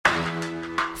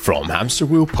from Hamster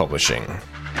Wheel Publishing.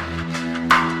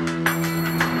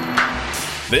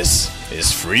 This is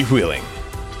Freewheeling,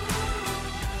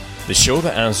 the show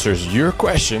that answers your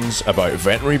questions about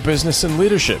veterinary business and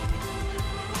leadership.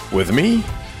 With me,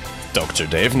 Dr.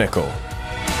 Dave Nichol.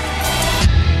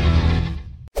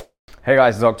 Hey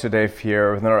guys, Dr. Dave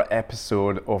here with another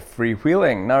episode of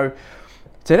Freewheeling. Now,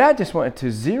 today I just wanted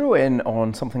to zero in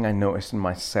on something I noticed in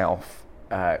myself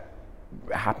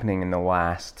happening in the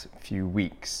last few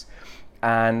weeks,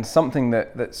 and something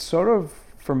that sort of,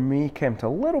 for me, came to a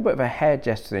little bit of a head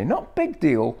yesterday. Not a big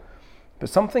deal, but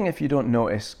something, if you don't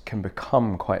notice, can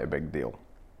become quite a big deal.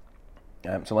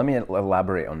 So let me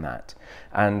elaborate on that.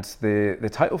 And the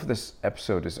title for this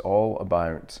episode is all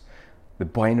about the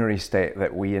binary state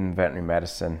that we in veterinary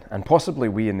medicine, and possibly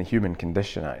we in the human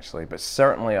condition actually, but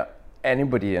certainly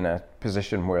anybody in a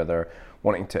position where they're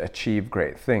wanting to achieve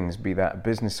great things, be that a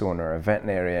business owner, a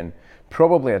veterinarian,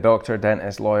 probably a doctor,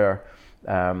 dentist, lawyer,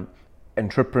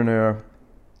 entrepreneur,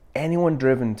 anyone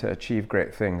driven to achieve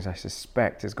great things, I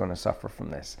suspect, is going to suffer from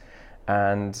this.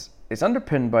 And it's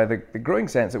underpinned by the growing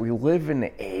sense that we live in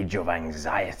the age of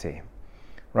anxiety,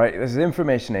 right? This is the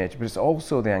information age, but it's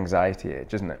also the anxiety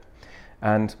age, isn't it?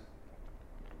 And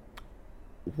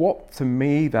what to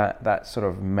me that sort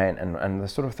of meant, and the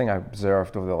sort of thing I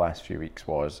observed over the last few weeks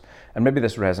was, and maybe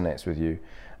this resonates with you,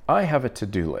 I have a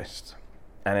to-do list,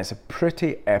 and it's a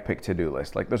pretty epic to-do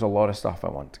list. Like, there's a lot of stuff I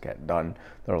want to get done.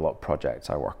 There are a lot of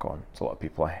projects I work on. There's a lot of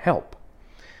people I help.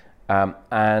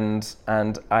 And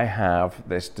I have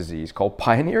this disease called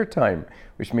pioneer time,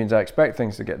 which means I expect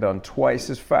things to get done twice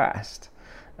as fast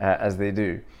as they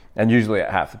do, and usually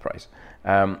at half the price.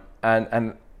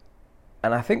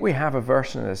 And I think we have a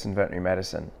version of this in veterinary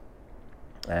medicine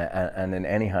and in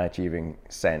any high-achieving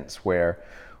sense, where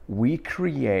we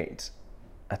create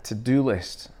a to-do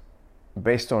list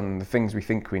based on the things we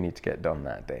think we need to get done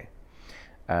that day.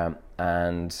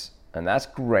 And that's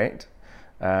great.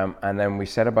 And then we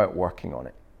set about working on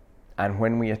it. And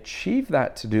when we achieve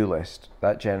that to-do list,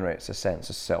 that generates a sense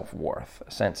of self-worth,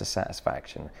 a sense of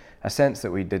satisfaction, a sense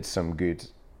that we did some good,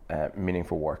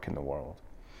 meaningful work in the world.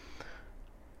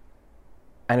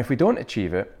 And if we don't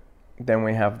achieve it, then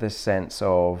we have this sense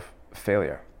of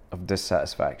failure, of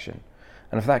dissatisfaction.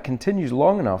 And if that continues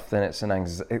long enough, then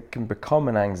it can become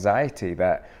an anxiety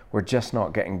that we're just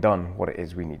not getting done what it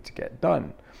is we need to get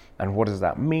done. And what does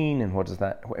that mean? And what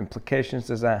implications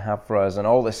does that have for us? And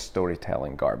all this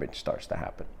storytelling garbage starts to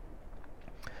happen.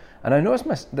 And I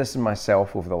noticed this in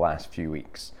myself over the last few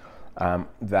weeks,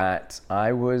 that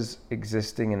I was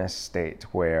existing in a state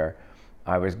where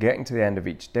I was getting to the end of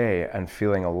each day and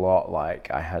feeling a lot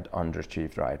like I had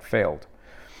underachieved or I had failed,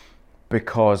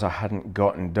 because I hadn't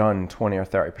gotten done 20 or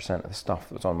 30% of the stuff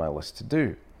that was on my list to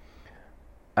do.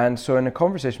 And so in a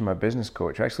conversation with my business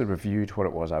coach, I actually reviewed what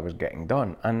it was I was getting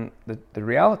done. And the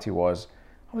reality was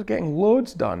I was getting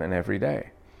loads done in every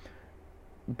day.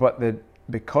 But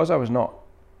because I was not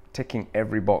ticking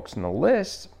every box on the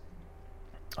list,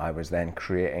 I was then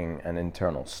creating an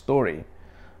internal story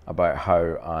about how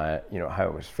I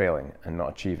was failing and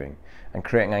not achieving, and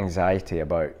creating anxiety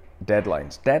about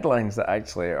deadlines that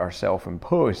actually are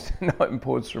self-imposed, not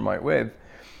imposed from out with,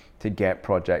 to get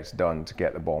projects done, to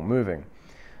get the ball moving.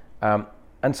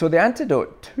 And so the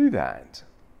antidote to that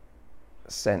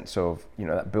sense of,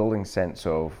 that building sense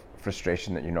of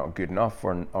frustration that you're not good enough,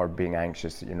 or being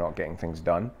anxious that you're not getting things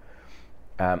done,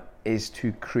 is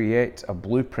to create a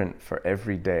blueprint for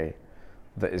every day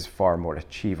that is far more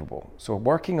achievable. So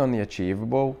working on the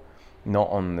achievable, not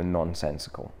on the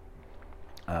nonsensical.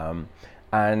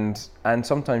 And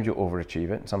sometimes you'll overachieve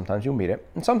it, and sometimes you'll meet it,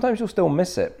 and sometimes you'll still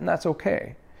miss it, and that's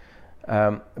okay.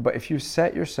 But if you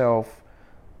set yourself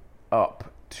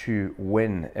up to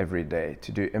win every day,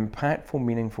 to do impactful,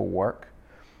 meaningful work,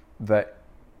 that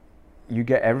you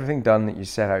get everything done that you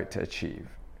set out to achieve,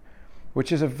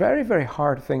 which is a very, very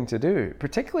hard thing to do,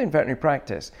 particularly in veterinary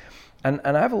practice. And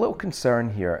I have a little concern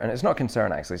here, and it's not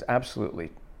concern actually, it's absolutely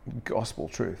gospel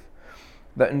truth,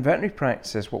 that in veterinary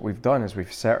practices what we've done is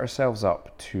we've set ourselves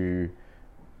up to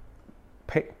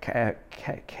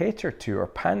cater to or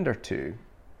pander to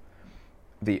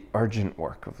the urgent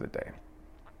work of the day.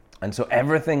 And so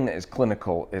everything that is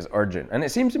clinical is urgent, and it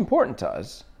seems important to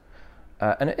us,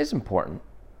 and it is important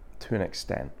to an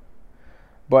extent.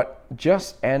 But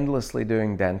just endlessly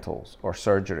doing dentals or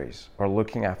surgeries or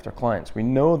looking after clients, we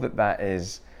know that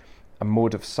is a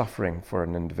mode of suffering for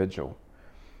an individual,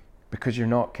 because you're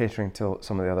not catering to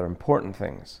some of the other important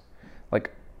things.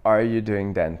 Like, are you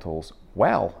doing dentals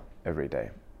well every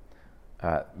day?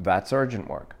 That's urgent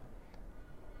work.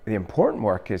 The important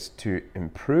work is to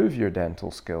improve your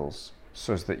dental skills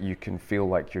so that you can feel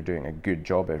like you're doing a good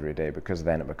job every day, because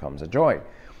then it becomes a joy.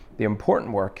 The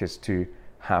important work is to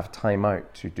have time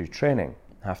out to do training,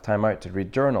 have time out to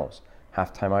read journals,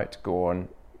 have time out to go on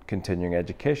continuing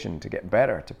education, to get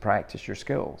better, to practice your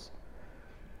skills.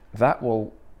 That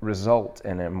will result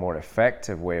in a more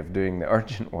effective way of doing the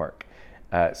urgent work,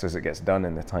 so as it gets done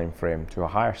in the time frame to a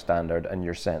higher standard, and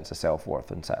your sense of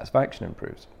self-worth and satisfaction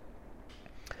improves.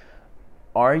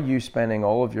 Are you spending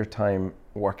all of your time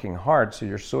working hard so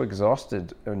you're so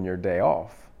exhausted on your day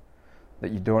off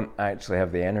that you don't actually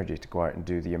have the energy to go out and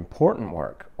do the important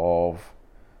work of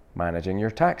managing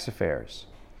your tax affairs,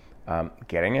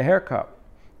 getting a haircut,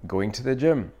 going to the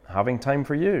gym, having time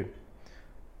for you,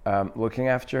 looking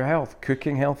after your health,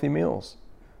 cooking healthy meals?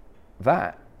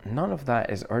 None of that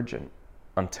is urgent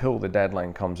until the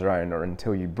deadline comes around, or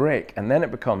until you break, and then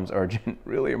it becomes urgent,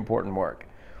 really important work.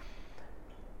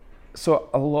 So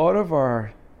a lot of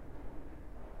our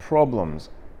problems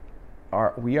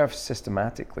are, we have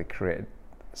systematically created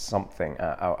something,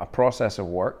 a process of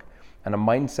work and a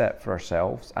mindset for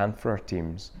ourselves and for our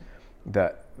teams,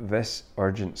 that this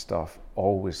urgent stuff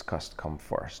always has to come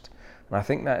first. And I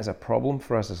think that is a problem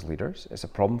for us as leaders. It's a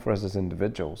problem for us as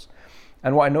individuals.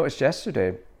 And what I noticed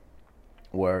yesterday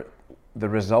were the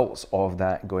results of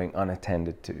that going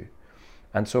unattended to.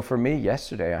 And so for me,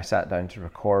 yesterday, I sat down to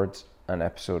record an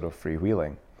episode of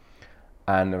Freewheeling.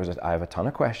 And I have a ton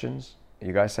of questions.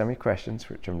 You guys send me questions,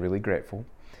 which I'm really grateful.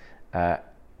 And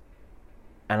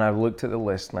I looked at the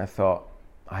list and I thought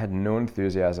I had no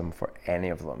enthusiasm for any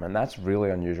of them. And that's really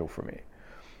unusual for me.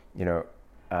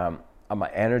 My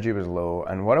energy was low.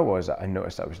 And what it was, I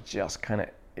noticed I was just kind of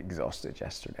exhausted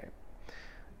yesterday.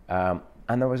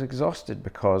 And I was exhausted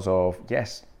because of,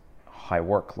 yes, high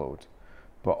workload,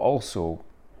 but also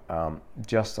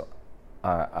just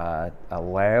a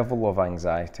level of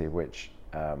anxiety which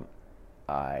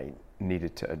I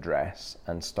needed to address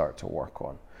and start to work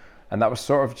on. And that was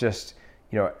sort of just,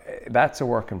 that's a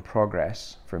work in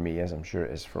progress for me, as I'm sure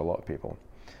it is for a lot of people.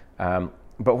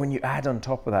 But when you add on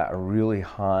top of that a really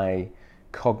high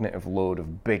cognitive load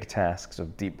of big tasks,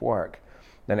 of deep work,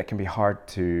 then it can be hard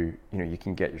to, you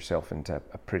can get yourself into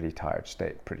a pretty tired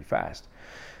state pretty fast.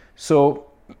 So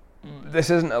this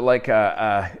isn't like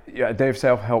a Dave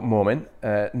self-help moment,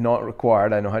 not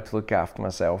required. I know how to look after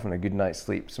myself, and a good night's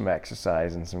sleep, some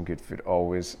exercise, and some good food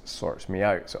always sorts me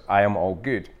out. So I am all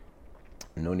good.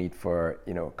 No need for,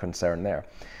 concern there.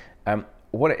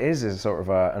 What it is sort of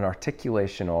an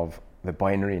articulation of the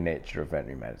binary nature of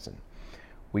veterinary medicine.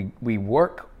 We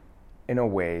work in a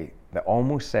way that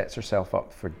almost sets ourselves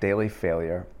up for daily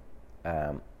failure,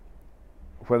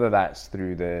 whether that's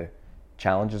through the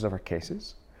challenges of our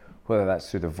cases, whether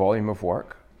that's through the volume of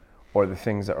work, or the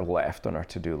things that are left on our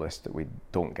to-do list that we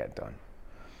don't get done,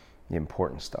 the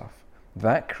important stuff.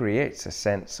 That creates a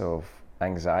sense of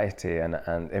anxiety and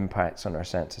impacts on our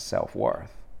sense of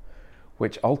self-worth,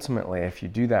 which ultimately, if you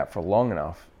do that for long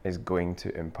enough, is going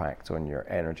to impact on your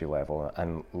energy level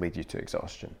and lead you to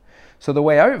exhaustion. So the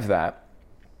way out of that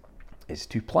is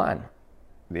to plan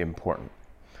the important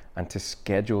and to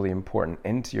schedule the important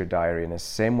into your diary in the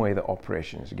same way that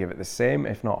operations. You give it the same,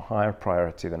 if not higher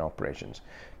priority than operations.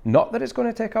 Not that it's going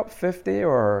to take up 50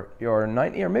 or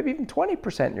 90 or maybe even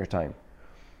 20% of your time,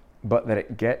 but that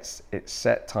it gets its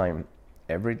set time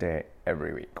every day,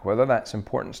 every week. Whether that's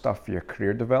important stuff for your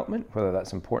career development, whether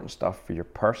that's important stuff for your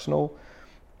personal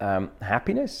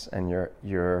happiness and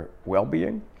your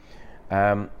well-being,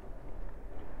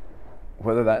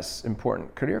 whether that's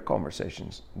important career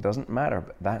conversations, doesn't matter,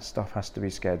 but that stuff has to be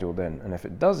scheduled in. And if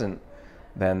it doesn't,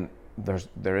 then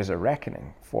there is a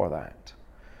reckoning for that.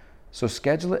 So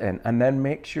schedule it in, and then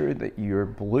make sure that your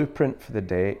blueprint for the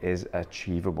day is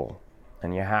achievable.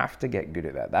 And you have to get good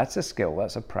at that. That's a skill,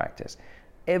 that's a practice.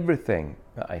 Everything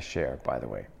that I share, by the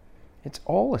way, it's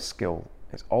all a skill.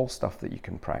 It's all stuff that you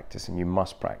can practice, and you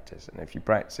must practice. And if you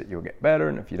practice it, you'll get better.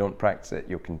 And if you don't practice it,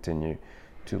 you'll continue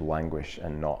to languish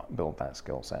and not build that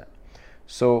skill set.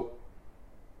 So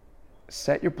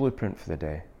set your blueprint for the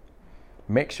day.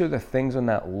 Make sure the things on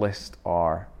that list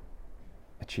are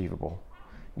achievable.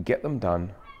 Get them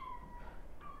done,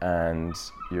 and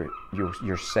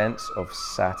your sense of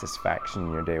satisfaction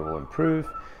in your day will improve.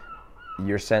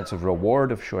 Your sense of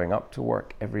reward of showing up to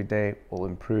work every day will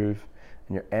improve,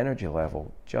 and your energy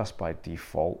level, just by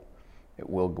default, it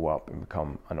will go up and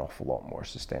become an awful lot more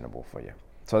sustainable for you.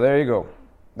 So there you go.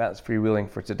 That's Freewheeling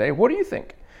for today. What do you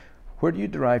think? Where do you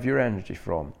derive your energy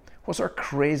from? What sort of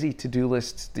crazy to-do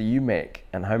lists do you make,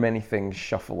 and how many things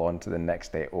shuffle on to the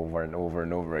next day over and over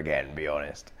and over again, be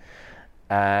honest?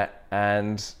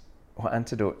 And what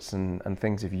antidotes and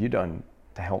things have you done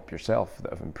to help yourself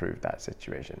that have improved that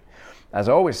situation. As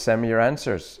always, send me your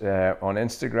answers on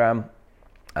Instagram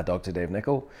at Dr. Dave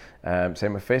Nichol,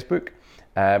 same with Facebook,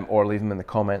 or leave them in the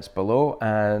comments below.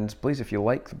 And please, if you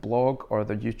like the blog or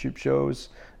the YouTube shows,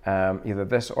 either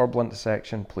this or Blunt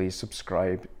Dissection, please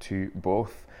subscribe to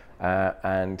both,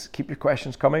 and keep your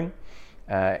questions coming,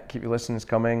 keep your listeners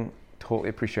coming. Totally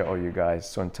appreciate all you guys.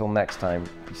 So until next time,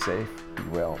 be safe, be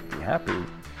well, be happy,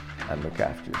 and look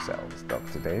after yourselves.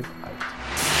 Dr. Dave out.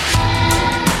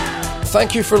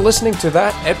 Thank you for listening to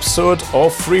that episode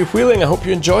of Freewheeling. I hope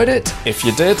you enjoyed it. If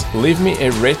you did, leave me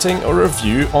a rating or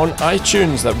review on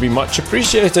iTunes. That would be much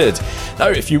appreciated. Now,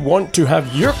 if you want to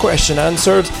have your question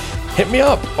answered, hit me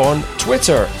up on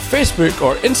Twitter, Facebook,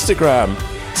 or Instagram.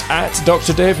 It's at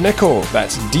Dr. Dave Nichol.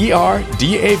 That's DrDaveNicol.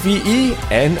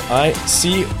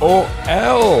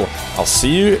 I'll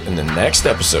see you in the next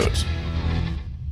episode.